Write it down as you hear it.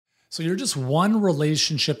So you're just one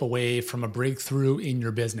relationship away from a breakthrough in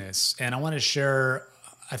your business. And I want to share,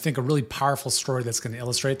 I think, a really powerful story that's going to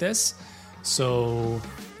illustrate this. So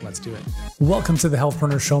let's do it. Welcome to the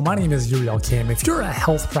Healthpreneur Show. My name is Uriel Kim. If you're a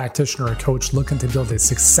health practitioner or coach looking to build a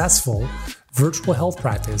successful virtual health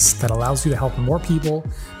practice that allows you to help more people,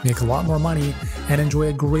 make a lot more money, and enjoy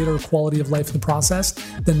a greater quality of life in the process,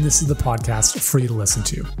 then this is the podcast for you to listen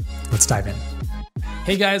to. Let's dive in.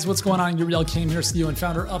 Hey guys, what's going on? Uriel Kim here, CEO and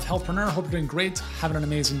founder of Healthpreneur. Hope you're doing great, having an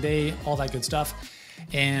amazing day, all that good stuff.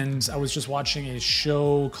 And I was just watching a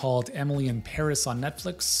show called Emily in Paris on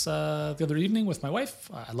Netflix the other evening with my wife.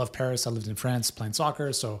 I love Paris. I lived in France playing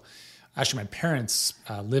soccer. So actually my parents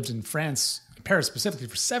lived in France, Paris specifically,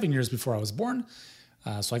 for 7 years before I was born.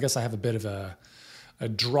 So I guess I have a bit of a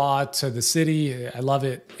draw to the city. I love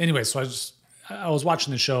it. Anyway, so I was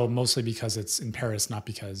watching the show mostly because it's in Paris, not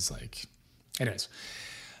because anyways.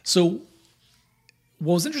 So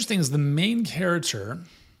what was interesting is the main character,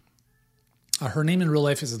 her name in real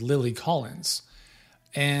life is Lily Collins.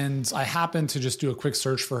 And I happened to just do a quick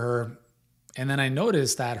search for her. And then I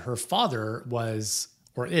noticed that her father was,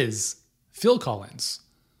 or is, Phil Collins.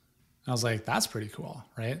 And I was like, that's pretty cool,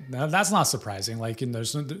 right? Now, that's not surprising.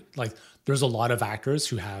 There's a lot of actors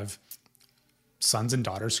who have sons and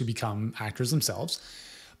daughters who become actors themselves.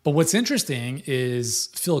 But what's interesting is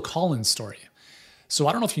Phil Collins' story. So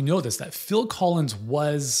I don't know if you know this, that Phil Collins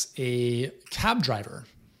was a cab driver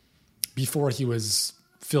before he was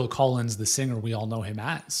Phil Collins, the singer we all know him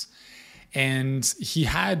as. And he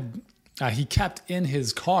kept in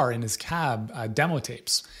his car, in his cab, demo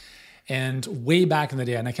tapes. And way back in the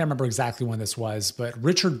day, and I can't remember exactly when this was, but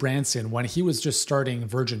Richard Branson, when he was just starting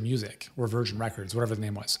Virgin Music or Virgin Records, whatever the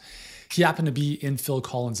name was, he happened to be in Phil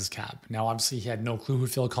Collins' cab. Now, obviously, he had no clue who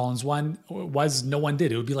Phil Collins was. No one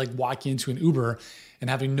did. It would be like walking into an Uber and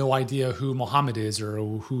having no idea who Mohammed is or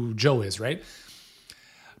who Joe is, right?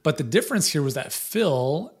 But the difference here was that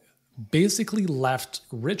Phil basically left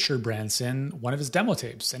Richard Branson one of his demo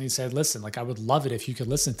tapes. And he said, listen, I would love it if you could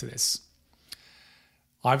listen to this.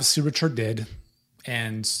 Obviously, Richard did.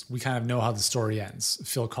 And we kind of know how the story ends.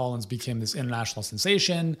 Phil Collins became this international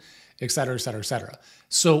sensation, et cetera, et cetera, et cetera.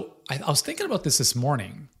 So I was thinking about this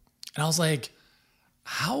morning, and I was like,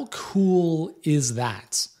 how cool is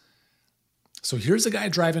that? So here's a guy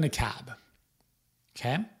driving a cab,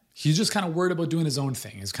 okay? He's just kind of worried about doing his own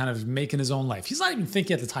thing. He's kind of making his own life. He's not even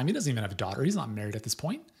thinking at the time. He doesn't even have a daughter. He's not married at this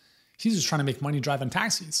point. He's just trying to make money driving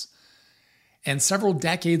taxis. And several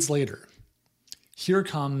decades later, here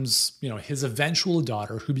comes, his eventual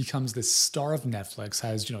daughter, who becomes this star of Netflix,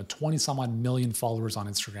 has, 20 some odd million followers on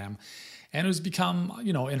Instagram, and who's become,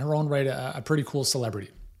 in her own right, a pretty cool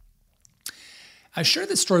celebrity. I share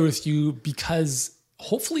this story with you because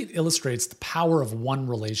hopefully it illustrates the power of one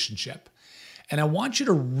relationship. And I want you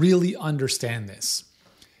to really understand this,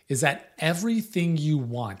 is that everything you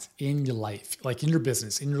want in your life, like in your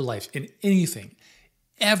business, in your life, in anything,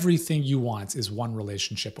 everything you want is one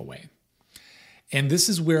relationship away. And this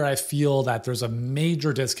is where I feel that there's a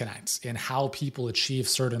major disconnect in how people achieve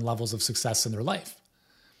certain levels of success in their life.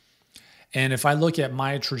 And if I look at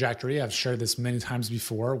my trajectory, I've shared this many times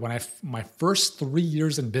before, when my first 3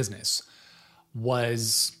 years in business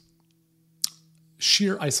was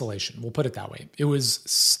sheer isolation. We'll put it that way. It was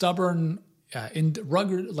stubborn,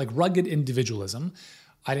 rugged individualism.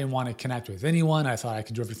 I didn't want to connect with anyone. I thought I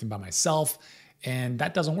could do everything by myself, and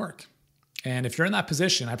that doesn't work. And if you're in that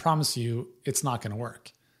position, I promise you, it's not going to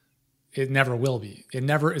work. It never will be. It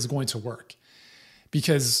never is going to work,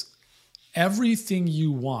 because everything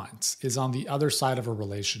you want is on the other side of a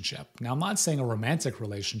relationship. Now, I'm not saying a romantic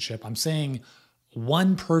relationship. I'm saying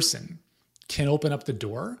one person can open up the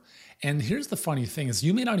door. And here's the funny thing is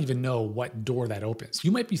you may not even know what door that opens. You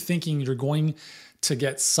might be thinking you're going to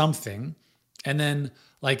get something, and then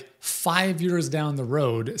 5 years down the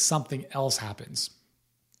road, something else happens.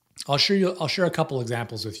 I'll share a couple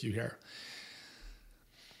examples with you here.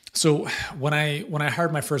 So when I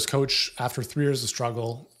hired my first coach after 3 years of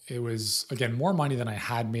struggle, it was, again, more money than I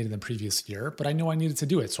had made in the previous year, but I knew I needed to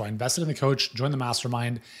do it. So I invested in the coach, joined the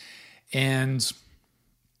mastermind, and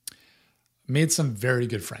made some very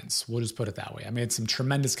good friends. We'll just put it that way. I made some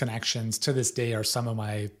tremendous connections. To this day are some of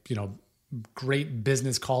my, great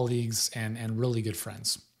business colleagues and really good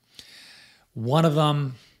friends. One of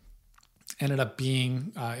them ended up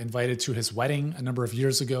being invited to his wedding a number of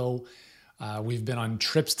years ago. We've been on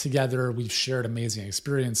trips together. We've shared amazing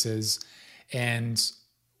experiences. And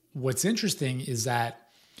what's interesting is that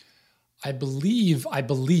I believe,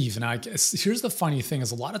 and I guess here's the funny thing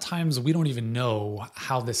is a lot of times we don't even know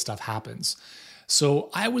how this stuff happens. So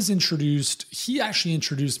he actually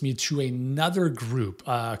introduced me to another group,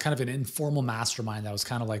 kind of an informal mastermind that was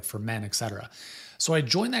kind of like for men, etc. So I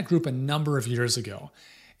joined that group a number of years ago.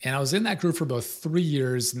 And I was in that group for about 3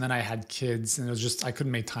 years, and then I had kids, and it was just, I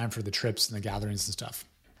couldn't make time for the trips and the gatherings and stuff.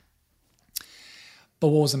 But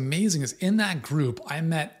what was amazing is in that group, I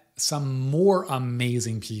met some more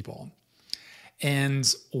amazing people.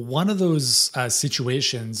 And one of those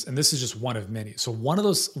situations, and this is just one of many. So one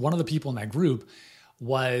of the people in that group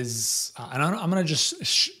was, and I'm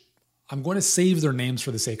going to save their names for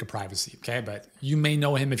the sake of privacy. Okay. But you may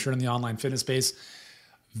know him if you're in the online fitness space.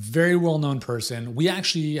 Very well-known person. We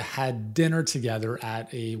actually had dinner together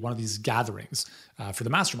at one of these gatherings for the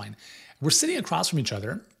mastermind. We're sitting across from each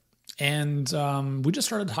other, and we just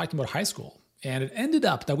started talking about high school. And it ended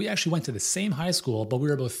up that we actually went to the same high school, but we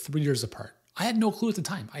were about 3 years apart. I had no clue at the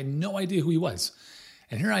time. I had no idea who he was.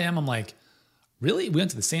 And here I am, I'm like, really? We went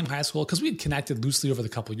to the same high school? Because we had connected loosely over the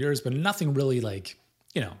couple of years, but nothing really like,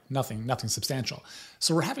 nothing substantial.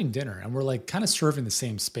 So we're having dinner and we're like kind of serving the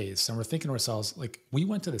same space. And we're thinking to ourselves, like, we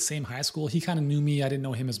went to the same high school. He kind of knew me. I didn't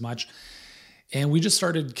know him as much. And we just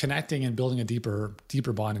started connecting and building a deeper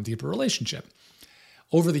bond and deeper relationship.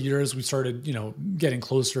 Over the years, we started, getting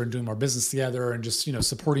closer and doing more business together and just,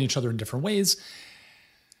 supporting each other in different ways.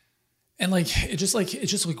 And it's just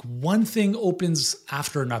like one thing opens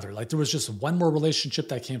after another. Like there was just one more relationship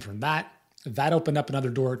that came from that. That opened up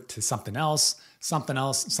another door to something else, something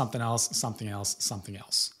else, something else, something else, something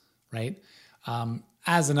else, right?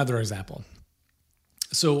 As another example.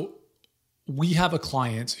 So we have a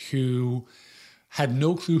client who had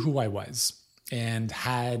no clue who I was and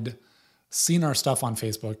had seen our stuff on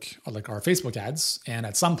Facebook, like our Facebook ads. And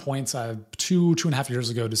at some point, 2.5 years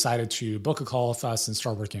ago, decided to book a call with us and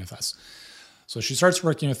start working with us. So she starts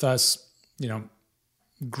working with us,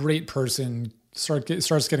 great person,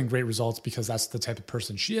 starts getting great results because that's the type of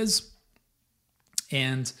person she is.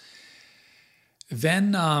 And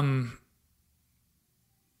then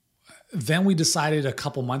we decided a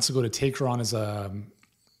couple months ago to take her on as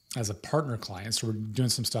a partner client. So we're doing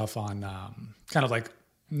some stuff on kind of like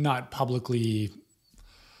not publicly.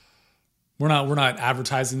 We're not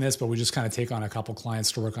advertising this, but we just kind of take on a couple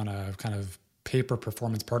clients to work on a kind of pay-per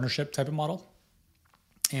performance partnership type of model.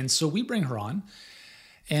 And so we bring her on,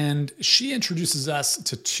 and she introduces us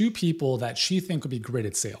to 2 people that she thinks would be great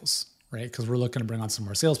at sales, right? Because we're looking to bring on some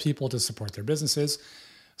more salespeople to support their businesses.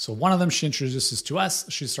 So one of them she introduces to us.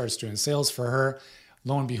 She starts doing sales for her.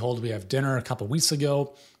 Lo and behold, we have dinner a couple weeks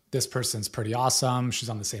ago. This person's pretty awesome. She's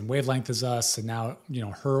on the same wavelength as us. And now,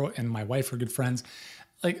 her and my wife are good friends.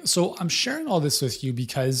 So I'm sharing all this with you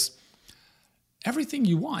because everything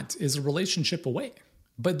you want is a relationship away.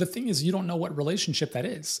 But the thing is, you don't know what relationship that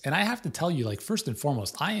is. And I have to tell you, first and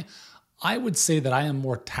foremost, I would say that I am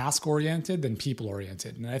more task-oriented than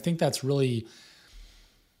people-oriented. And I think that's really,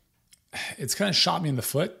 it's kind of shot me in the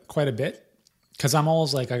foot quite a bit because I'm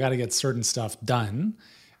always like, I got to get certain stuff done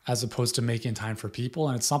as opposed to making time for people.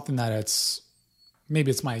 And it's something that maybe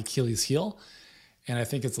it's my Achilles heel. And I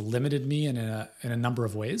think it's limited me in a number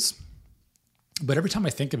of ways. But every time I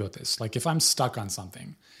think about this, like if I'm stuck on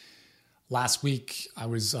something, last week I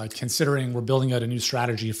was considering, we're building out a new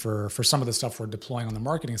strategy for some of the stuff we're deploying on the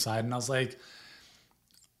marketing side. And I was like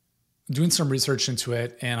doing some research into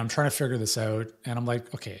it and I'm trying to figure this out. And I'm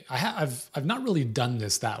like, okay, I've not really done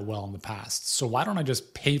this that well in the past. So why don't I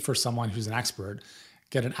just pay for someone who's an expert,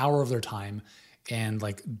 get an hour of their time and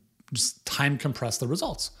just time compress the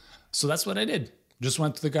results. So that's what I did. Just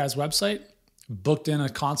went to the guy's website, booked in a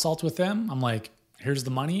consult with them. I'm like, here's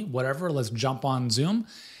the money, whatever, let's jump on Zoom.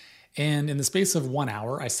 And in the space of 1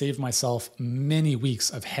 hour, I saved myself many weeks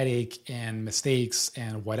of headache and mistakes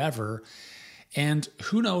and whatever. And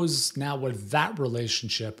who knows now what that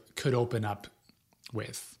relationship could open up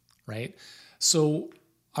with, right? So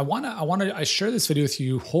I share this video with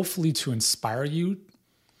you, hopefully to inspire you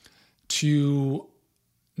to,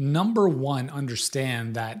 number one,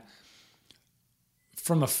 understand that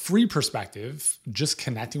from a free perspective, just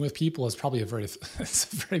connecting with people is probably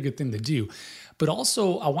it's a very good thing to do. But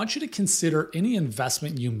also, I want you to consider any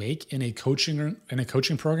investment you make in a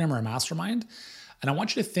coaching program or a mastermind. And I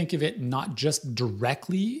want you to think of it not just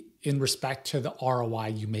directly in respect to the ROI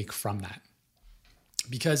you make from that.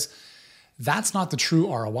 Because that's not the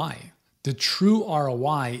true ROI. The true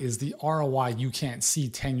ROI is the ROI you can't see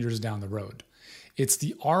 10 years down the road. It's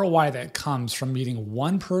the ROI that comes from meeting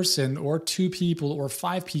one person or 2 people or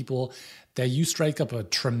 5 people that you strike up a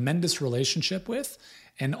tremendous relationship with.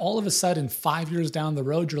 And all of a sudden, 5 years down the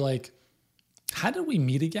road, you're like, how did we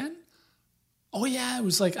meet again? oh yeah, it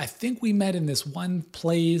was like, I think we met in this one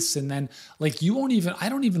place. And then like, I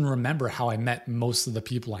don't even remember how I met most of the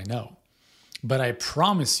people I know. But I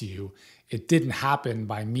promise you, it didn't happen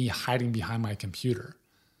by me hiding behind my computer.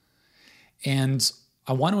 And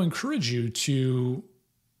I want to encourage you to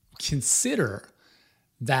consider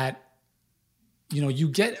that, you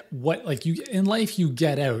get what, like you in life, you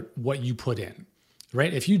get out what you put in,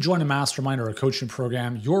 right? If you join a mastermind or a coaching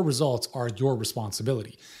program, your results are your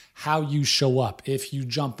responsibility. How you show up, if you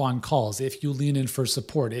jump on calls, if you lean in for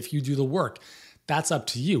support, if you do the work, that's up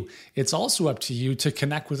to you. It's also up to you to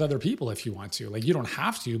connect with other people if you want to. Like you don't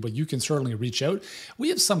have to, but you can certainly reach out. We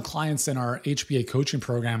have some clients in our HBA coaching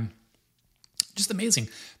program, just amazing.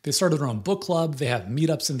 They started their own book club. They have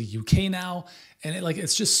meetups in the UK now. And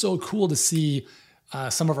it's just so cool to see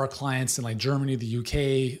some of our clients in like Germany, the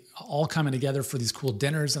UK, all coming together for these cool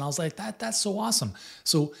dinners. And I was like, that's so awesome.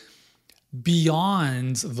 So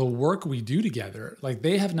beyond the work we do together, like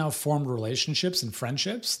they have now formed relationships and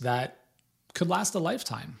friendships that could last a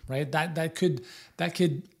lifetime, right? That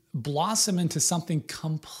could blossom into something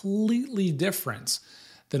completely different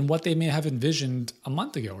than what they may have envisioned a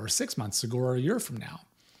month ago or 6 months ago or a year from now.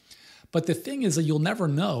 But the thing is that you'll never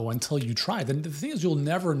know until you try. The thing is you'll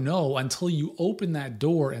never know until you open that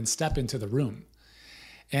door and step into the room.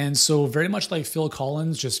 And so very much like Phil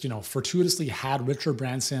Collins just, fortuitously had Richard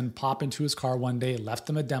Branson pop into his car one day, left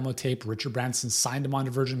him a demo tape. Richard Branson signed him on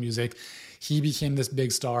to Virgin Music. He became this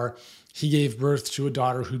big star. He gave birth to a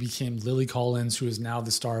daughter who became Lily Collins, who is now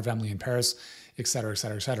the star of Emily in Paris, et cetera, et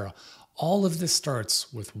cetera, et cetera. All of this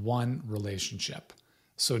starts with one relationship.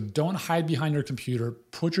 So don't hide behind your computer.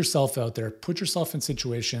 Put yourself out there. Put yourself in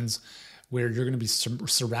situations where you're going to be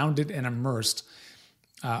surrounded and immersed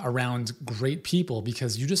around great people,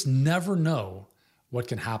 because you just never know what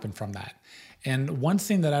can happen from that. And one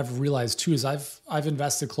thing that I've realized too is I've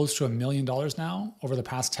invested close to $1 million now over the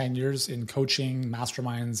past 10 years in coaching,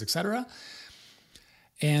 masterminds, et cetera.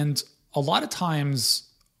 And a lot of times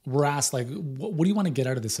we're asked, like, what do you want to get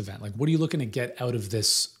out of this event? Like, what are you looking to get out of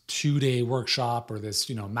this 2-day workshop or this,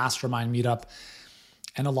 mastermind meetup?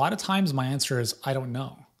 And a lot of times my answer is, I don't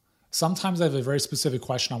know. Sometimes I have a very specific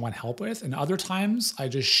question I want help with. And other times I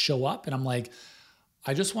just show up and I'm like,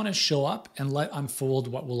 I just want to show up and let unfold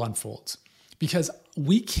what will unfold, because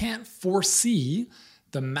we can't foresee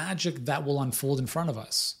the magic that will unfold in front of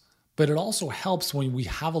us. But it also helps when we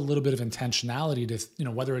have a little bit of intentionality to,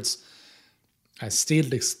 whether it's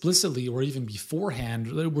stated explicitly or even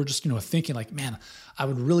beforehand, we're just, thinking like, man, I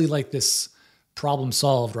would really like this problem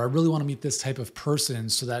solved, or I really want to meet this type of person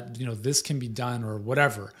so that, this can be done or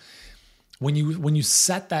whatever. When you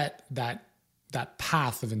set that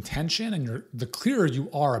path of intention, and the clearer you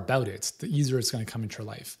are about it, the easier it's going to come into your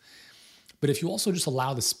life. But if you also just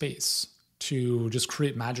allow the space to just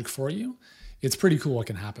create magic for you, it's pretty cool what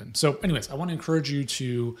can happen. So anyways, I want to encourage you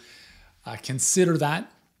to consider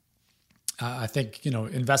that. I think,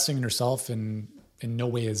 investing in yourself in no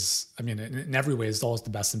way in every way is always the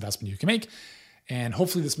best investment you can make. And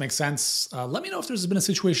hopefully this makes sense. Let me know if there's been a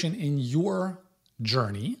situation in your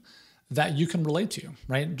journey that you can relate to,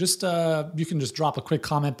 right? Just you can just drop a quick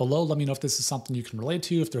comment below. Let me know if this is something you can relate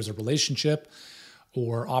to, if there's a relationship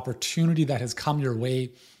or opportunity that has come your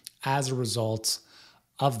way as a result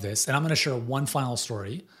of this. And I'm going to share one final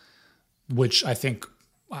story, which I think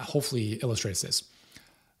hopefully illustrates this.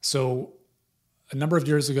 So a number of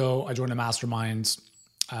years ago, I joined a mastermind,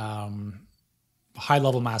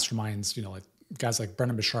 high-level masterminds, like guys like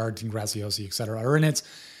Brendan Bouchard, Dean Graziosi, et cetera, are in it.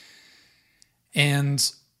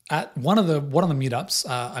 And at one of the meetups,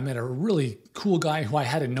 I met a really cool guy who I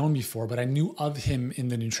hadn't known before, but I knew of him in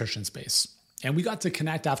the nutrition space. And we got to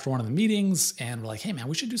connect after one of the meetings, and we're like, hey man,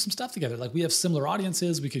 we should do some stuff together. Like we have similar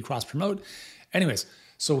audiences, we could cross promote. Anyways,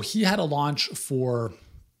 so he had a launch for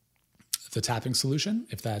the tapping solution,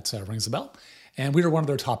 if that rings a bell. And we were one of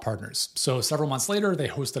their top partners. So several months later, they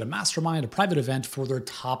hosted a mastermind, a private event for their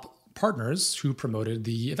top partners who promoted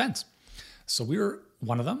the event. So we were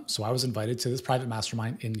one of them. So I was invited to this private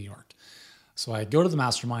mastermind in New York. So I go to the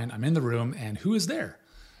mastermind, I'm in the room, and who is there?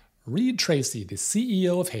 Reed Tracy, the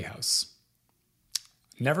CEO of Hay House.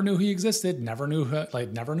 Never knew he existed, never knew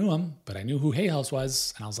him, but I knew who Hay House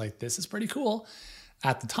was. And I was like, this is pretty cool.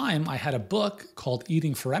 At the time, I had a book called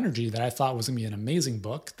Eating for Energy that I thought was going to be an amazing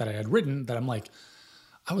book that I had written that I'm like,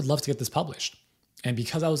 I would love to get this published. And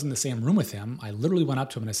because I was in the same room with him, I literally went up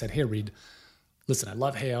to him and I said, hey, Reed, listen, I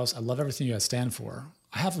love Hay House. I love everything you guys stand for.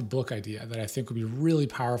 I have a book idea that I think would be really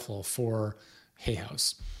powerful for Hay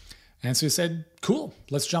House. And so he said, cool,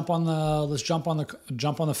 let's jump on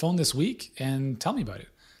the phone this week and tell me about it.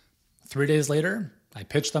 3 days later, I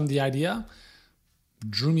pitched them the idea.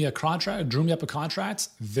 drew me up a contract.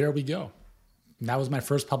 There we go. And that was my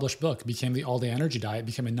first published book. It became the All Day Energy Diet. It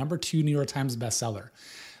became a #2 New York Times bestseller.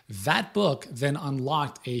 That book then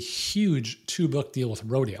unlocked a huge 2-book deal with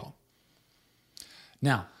Rodale.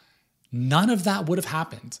 Now, none of that would have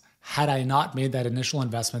happened had I not made that initial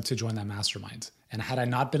investment to join that mastermind, and had I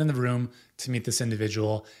not been in the room to meet this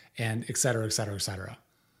individual, and et cetera, et cetera, et cetera.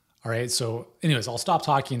 All right. So anyways, I'll stop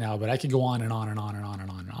talking now, but I could go on and on and on and on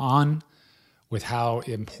and on and on with how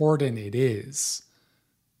important it is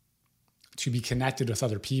to be connected with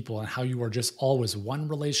other people, and how you are just always one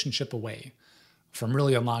relationship away from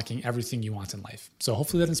really unlocking everything you want in life. So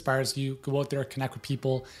hopefully that inspires you. Go out there, connect with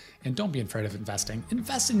people, and don't be afraid of investing.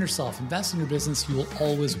 Invest in yourself, invest in your business. You will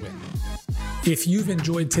always win. If you've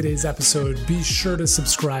enjoyed today's episode, be sure to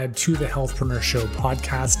subscribe to the Healthpreneur Show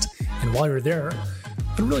podcast. And while you're there,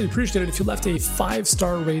 I'd really appreciate it if you left a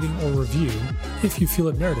 5-star rating or review if you feel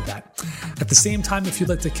it merited that. At the same time, if you'd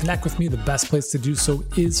like to connect with me, the best place to do so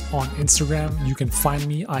is on Instagram. You can find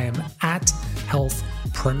me. I am at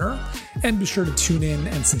Healthpreneur. And be sure to tune in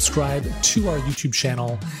and subscribe to our YouTube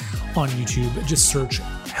channel on YouTube. Just search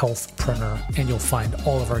Healthpreneur and you'll find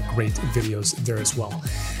all of our great videos there as well.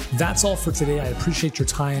 That's all for today. I appreciate your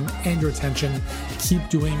time and your attention. Keep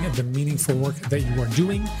doing the meaningful work that you are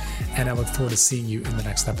doing, and I look forward to seeing you in the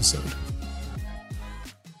next episode.